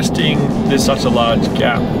interesting there's such a large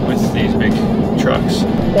gap with these big trucks.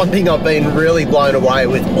 One thing I've been really blown away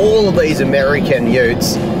with all of these American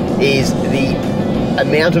Utes is the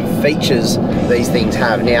amount of features these things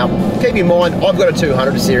have. Now, keep in mind, I've got a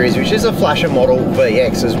 200 series, which is a flasher model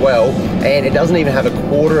VX as well, and it doesn't even have a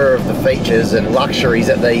quarter of the features and luxuries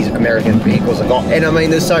that these American vehicles have got. And I mean,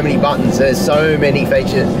 there's so many buttons, there's so many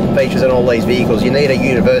features in all these vehicles. You need a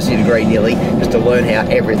university degree nearly just to learn how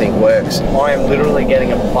everything works. I am literally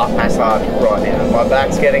getting a butt massage right now. My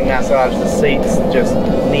back's getting massaged, the seat's just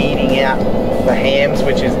kneading out the hams,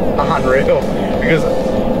 which is unreal, because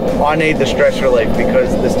I need the stress relief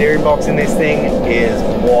because the steering box in this thing is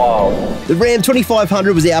wild. The Ram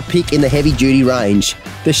 2500 was our pick in the heavy duty range.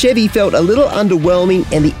 The Chevy felt a little underwhelming,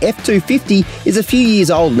 and the F250 is a few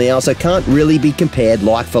years old now, so can't really be compared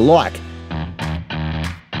like for like.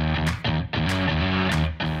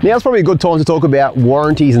 Now it's probably a good time to talk about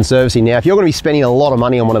warranties and servicing. Now, if you're going to be spending a lot of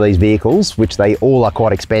money on one of these vehicles, which they all are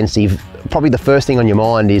quite expensive, probably the first thing on your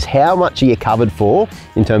mind is how much are you covered for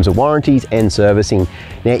in terms of warranties and servicing.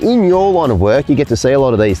 Now, in your line of work, you get to see a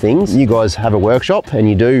lot of these things. You guys have a workshop and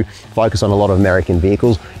you do focus on a lot of American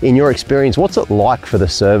vehicles. In your experience, what's it like for the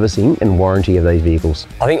servicing and warranty of these vehicles?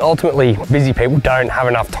 I think ultimately busy people don't have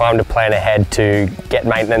enough time to plan ahead to get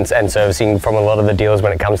maintenance and servicing from a lot of the dealers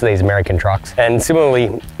when it comes to these American trucks. And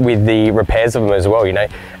similarly with the repairs of them as well, you know,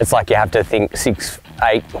 it's like you have to think 6,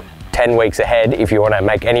 8, 10 weeks ahead if you want to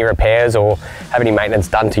make any repairs or have any maintenance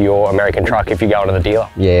done to your American truck if you go into the dealer.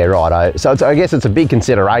 Yeah, righto. So I guess it's a big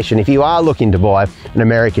consideration if you are looking to buy an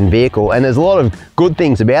American vehicle, and there's a lot of good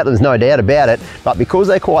things about them, there's no doubt about it, but because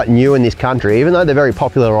they're quite new in this country, even though they're very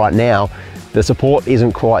popular right now, the support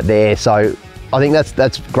isn't quite there. So I think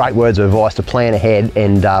that's great words of advice to plan ahead,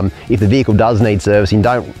 and if the vehicle does need servicing,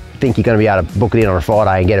 don't think you're going to be able to book it in on a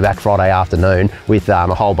Friday and get it back Friday afternoon with a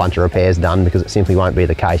whole bunch of repairs done, because it simply won't be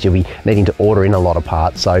the case. You'll be needing to order in a lot of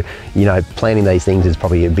parts. So, you know, planning these things is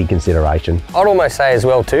probably a big consideration. I'd almost say as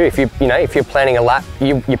well too, if you're planning a lap,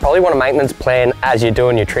 you probably want a maintenance plan as you're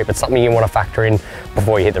doing your trip. It's something you want to factor in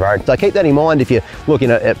before you hit the road. So keep that in mind if you're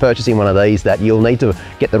looking at purchasing one of these, that you'll need to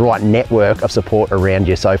get the right network of support around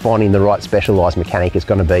you. So finding the right specialised mechanic is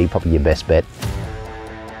going to be probably your best bet.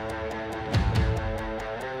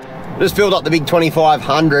 Just filled up the big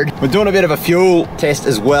 2500. We're doing a bit of a fuel test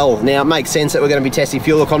as well. Now, it makes sense that we're going to be testing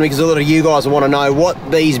fuel economy because a lot of you guys want to know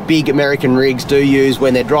what these big American rigs do use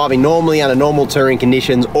when they're driving normally under normal touring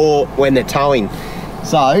conditions or when they're towing.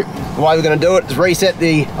 So, the way we're going to do it is reset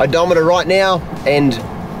the odometer right now, and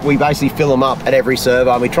we basically fill them up at every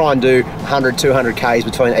servo, and we try and do 100, 200 Ks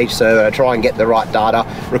between each servo to try and get the right data,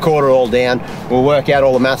 record it all down. We'll work out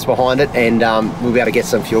all the maths behind it, and we'll be able to get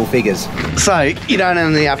some fuel figures. So you don't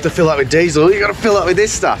only have to fill up with diesel, you got to fill up with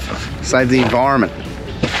this stuff. Save the environment.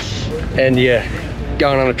 And yeah,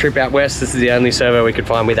 going on a trip out west, this is the only servo we could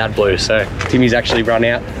find with AdBlue. So Timmy's actually run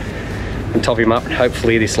out and top him up.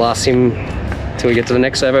 Hopefully this lasts him till we get to the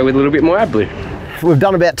next servo with a little bit more AdBlue. We've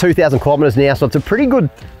done about 2,000 kilometres now, so it's a pretty good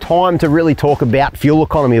time to really talk about fuel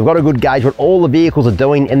economy. We've got a good gauge what all the vehicles are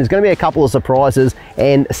doing, and there's going to be a couple of surprises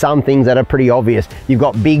and some things that are pretty obvious. You've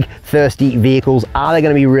got big, thirsty vehicles. Are they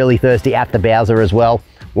going to be really thirsty at the Bowser as well?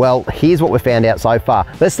 Well, here's what we've found out so far.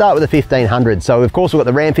 Let's start with the 1500. So of course we've got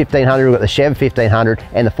the Ram 1500, we've got the Chev 1500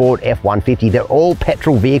 and the Ford F-150. They're all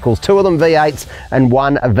petrol vehicles, 2 of them V8s and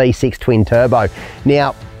 1 a V6 twin turbo.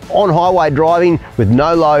 Now, on highway driving with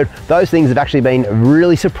no load, those things have actually been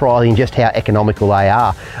really surprising just how economical they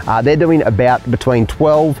are. They're doing about between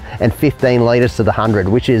 12 and 15 litres to the 100,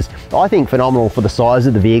 which is, I think, phenomenal for the size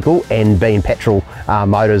of the vehicle and being petrol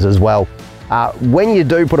motors as well. When you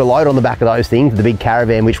do put a load on the back of those things, the big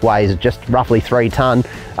Caravan, which weighs just roughly 3 tonne,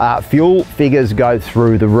 fuel figures go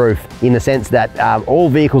through the roof, in the sense that all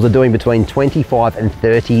vehicles are doing between 25 and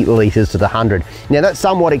 30 litres to the 100. Now that's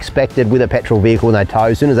somewhat expected with a petrol vehicle when they tow.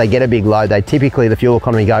 As soon as they get a big load, the fuel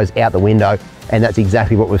economy goes out the window. And that's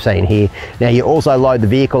exactly what we've seen here. Now you also load the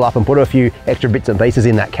vehicle up and put a few extra bits and pieces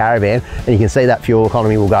in that Caravan, and you can see that fuel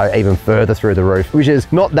economy will go even further through the roof, which is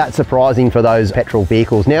not that surprising for those petrol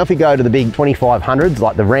vehicles. Now if you go to the big 2500s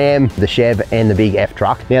like the Ram, the Chev and the big F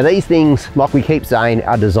truck, now these things, like we keep saying,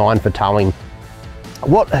 are designed for towing.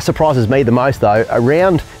 What surprises me the most though,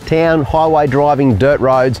 around town, highway driving, dirt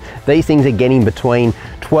roads, these things are getting between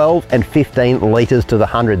 12 and 15 litres to the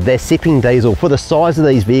 100. They're sipping diesel. For the size of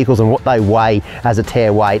these vehicles and what they weigh as a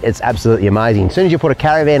tare weight, it's absolutely amazing. As soon as you put a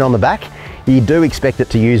Caravan on the back, you do expect it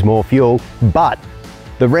to use more fuel, but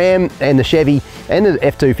the Ram and the Chevy and the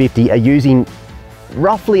F-250 are using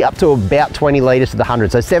roughly up to about 20 litres to the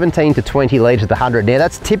 100, so 17 to 20 litres to the 100. Now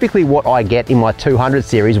that's typically what I get in my 200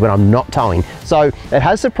 series when I'm not towing. So it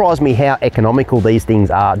has surprised me how economical these things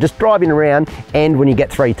are. Just driving around, and when you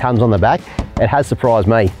get 3 tonnes on the back, it has surprised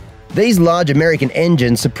me. These large American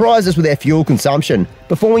engines surprise us with their fuel consumption,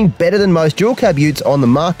 performing better than most dual cab utes on the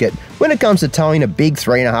market when it comes to towing a big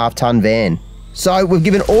 3.5 tonne van. So we've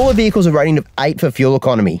given all the vehicles a rating of 8 for fuel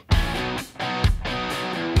economy.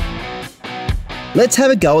 Let's have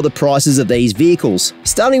a go at the prices of these vehicles,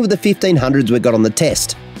 starting with the 1500s we got on the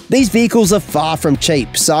test. These vehicles are far from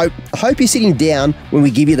cheap, so I hope you're sitting down when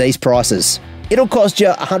we give you these prices. It'll cost you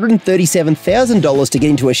 $137,000 to get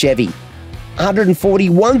into a Chevy,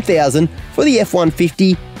 $141,000 for the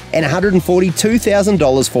F-150, and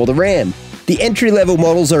 $142,000 for the Ram. The entry-level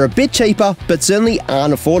models are a bit cheaper, but certainly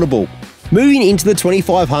aren't affordable. Moving into the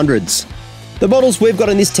 2500s. The models we've got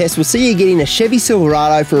in this test will see you getting a Chevy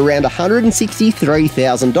Silverado for around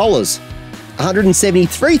 $163,000,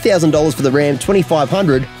 $173,000 for the Ram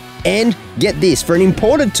 2500, and get this, for an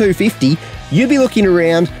imported 250, you'd be looking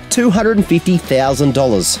around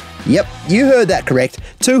 $250,000. Yep, you heard that correct,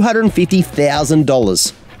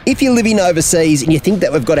 $250,000. If you're living overseas and you think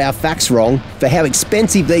that we've got our facts wrong for how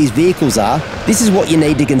expensive these vehicles are, this is what you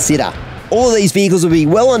need to consider. All of these vehicles will be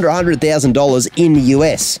well under $100,000 in the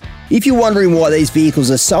US. If you're wondering why these vehicles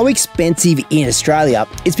are so expensive in Australia,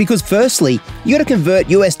 it's because firstly, you got to convert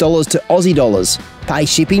US dollars to Aussie dollars, pay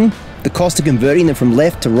shipping, the cost of converting them from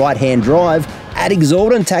left to right-hand drive, add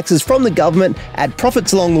exorbitant taxes from the government, add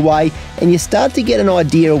profits along the way, and you start to get an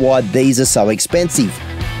idea of why these are so expensive.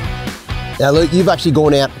 Now Luke, you've actually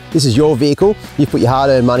gone out, this is your vehicle, you've put your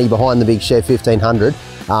hard-earned money behind the big Chev 1500.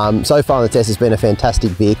 So far on the test, it's been a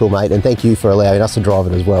fantastic vehicle, mate, and thank you for allowing us to drive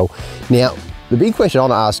it as well. Now, the big question I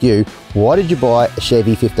want to ask you, why did you buy a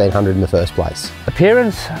Chevy 1500 in the first place?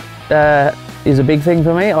 Appearance is a big thing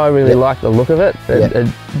for me. I really like the look of it. It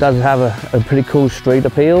does have a pretty cool street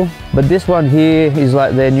appeal. But this one here is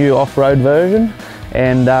like their new off-road version,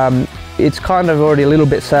 and it's kind of already a little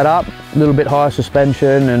bit set up, a little bit higher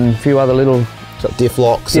suspension and a few other little diff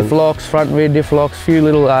locks, front rear diff locks, a few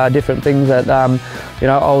little different things that you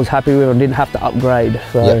know, I was happy with and didn't have to upgrade.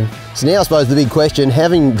 So. So now I suppose the big question,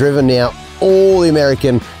 having driven now all the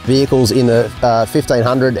American vehicles in the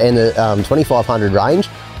 1500 and the 2500 range,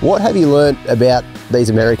 what have you learnt about these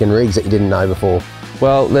American rigs that you didn't know before?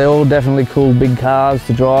 Well, they're all definitely cool big cars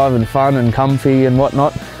to drive and fun and comfy and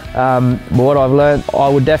whatnot. But what I've learned, I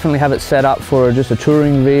would definitely have it set up for just a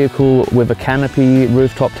touring vehicle with a canopy,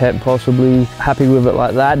 rooftop tent possibly. Happy with it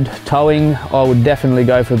like that. Towing, I would definitely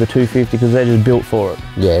go for the 250 because they're just built for it.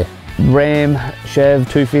 Yeah. Ram, Chev,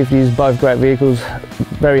 250s, both great vehicles.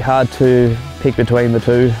 Very hard to pick between the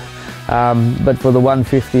two. But for the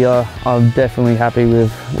 150, I'm definitely happy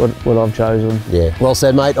with what I've chosen. Yeah, well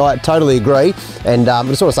said, mate. I totally agree. And I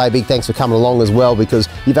just want to say a big thanks for coming along as well, because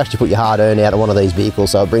you've actually put your hard-earned out of one of these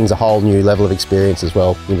vehicles, so it brings a whole new level of experience as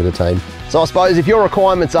well into the team. So I suppose if your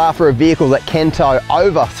requirements are for a vehicle that can tow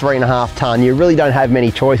over 3.5 tonne, you really don't have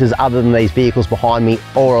many choices other than these vehicles behind me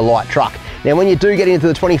or a light truck. Now, when you do get into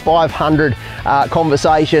the 2500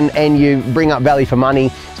 conversation and you bring up value for money,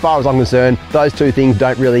 as far as I'm concerned, those two things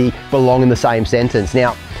don't really belong in the same sentence.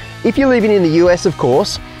 Now, if you're living in the US, of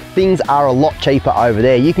course, things are a lot cheaper over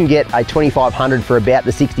there. You can get a 2500 for about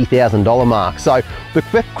the $60,000 mark. So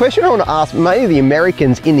the question I want to ask many of the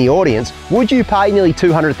Americans in the audience, would you pay nearly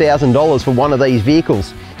 $200,000 for one of these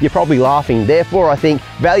vehicles? You're probably laughing. Therefore, I think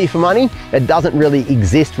value for money, it doesn't really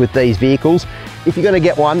exist with these vehicles. If you're going to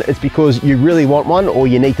get one, it's because you really want one or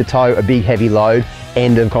you need to tow a big heavy load.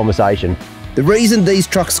 End of conversation. The reason these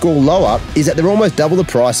trucks score lower is that they're almost double the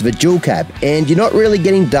price of a dual cab, and you're not really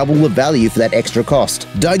getting double the value for that extra cost.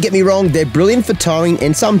 Don't get me wrong, they're brilliant for towing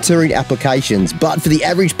and some touring applications, but for the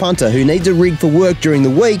average punter who needs a rig for work during the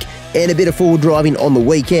week and a bit of forward driving on the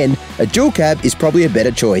weekend, a dual cab is probably a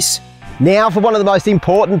better choice. Now for one of the most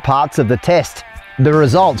important parts of the test, the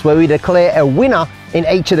results, where we declare a winner in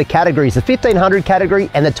each of the categories, the 1500 category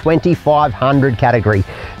and the 2500 category.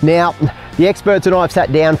 Now, the experts and I have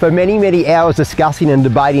sat down for many hours discussing and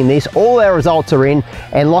debating this. All our results are in,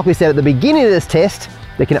 and like we said at the beginning of this test,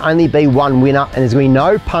 there can only be one winner, and there's going to be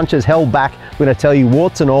no punches held back. We're going to tell you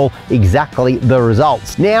warts and all exactly the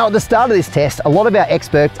results. Now, at the start of this test, a lot of our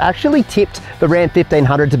experts actually tipped the Ram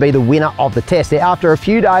 1500 to be the winner of the test. After a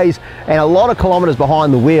few days and a lot of kilometres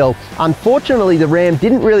behind the wheel, unfortunately the Ram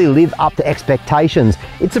didn't really live up to expectations.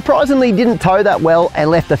 It surprisingly didn't tow that well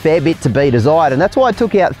and left a fair bit to be desired, and that's why I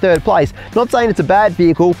took out third place. Not saying it's a bad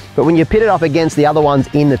vehicle, but when you pit it up against the other ones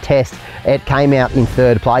in the test, it came out in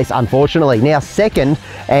third place, unfortunately. Now second,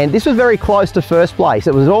 and this was very close to first place.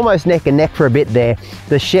 It was almost neck and neck for a bit there,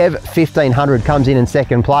 the Chev 1500 comes in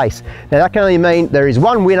second place. Now that can only mean there is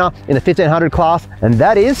one winner in the 1500 class, and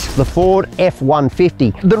that is the Ford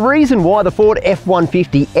F-150. The reason why the Ford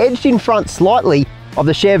F-150 edged in front slightly of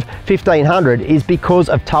the Chev 1500 is because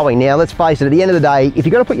of towing. Now let's face it, at the end of the day, if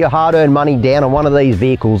you're going to put your hard-earned money down on one of these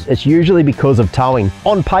vehicles, it's usually because of towing.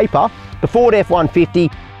 On paper, the Ford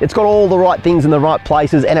F-150, it's got all the right things in the right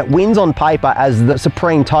places, and it wins on paper as the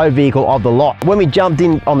supreme tow vehicle of the lot. When we jumped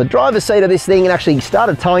in on the driver's seat of this thing and actually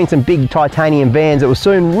started towing some big titanium vans, it was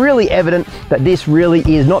soon really evident that this really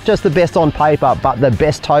is not just the best on paper, but the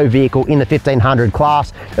best tow vehicle in the 1500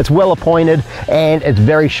 class. It's well appointed and it's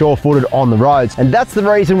very sure-footed on the roads. And that's the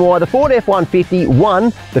reason why the Ford F-150 won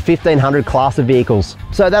the 1500 class of vehicles.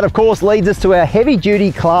 So that of course leads us to our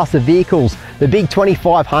heavy-duty class of vehicles, the big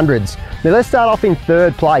 2500s. Now let's start off in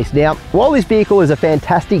third place. Now, while this vehicle is a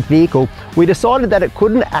fantastic vehicle, we decided that it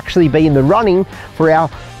couldn't actually be in the running for our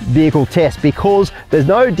vehicle test because there's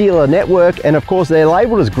no dealer network, and of course they're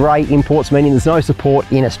labelled as grey imports, meaning there's no support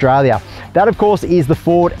in Australia. That of course is the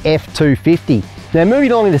Ford F-250. Now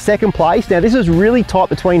moving along into second place, now this is really tight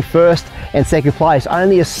between first and second place.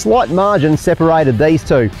 Only a slight margin separated these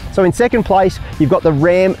two. So in second place, you've got the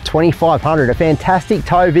Ram 2500, a fantastic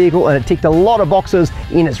tow vehicle, and it ticked a lot of boxes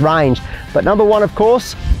in its range. But number one, of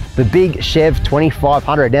course, the big Chev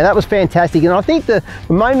 2500. Now that was fantastic, and I think the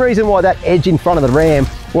main reason why that edged in front of the Ram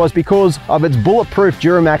was because of its bulletproof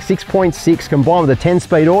Duramax 6.6 combined with a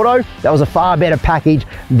 10-speed auto. That was a far better package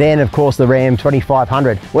than, of course, the Ram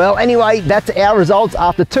 2500. Well, anyway, that's our results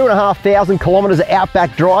after 2,500 kilometers of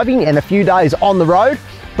outback driving and a few days on the road.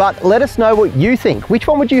 But let us know what you think. Which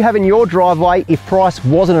one would you have in your driveway if price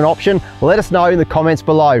wasn't an option? Let us know in the comments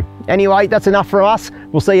below. Anyway, that's enough from us.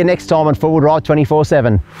 We'll see you next time on 4 Wheel Drive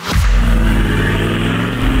 24/7.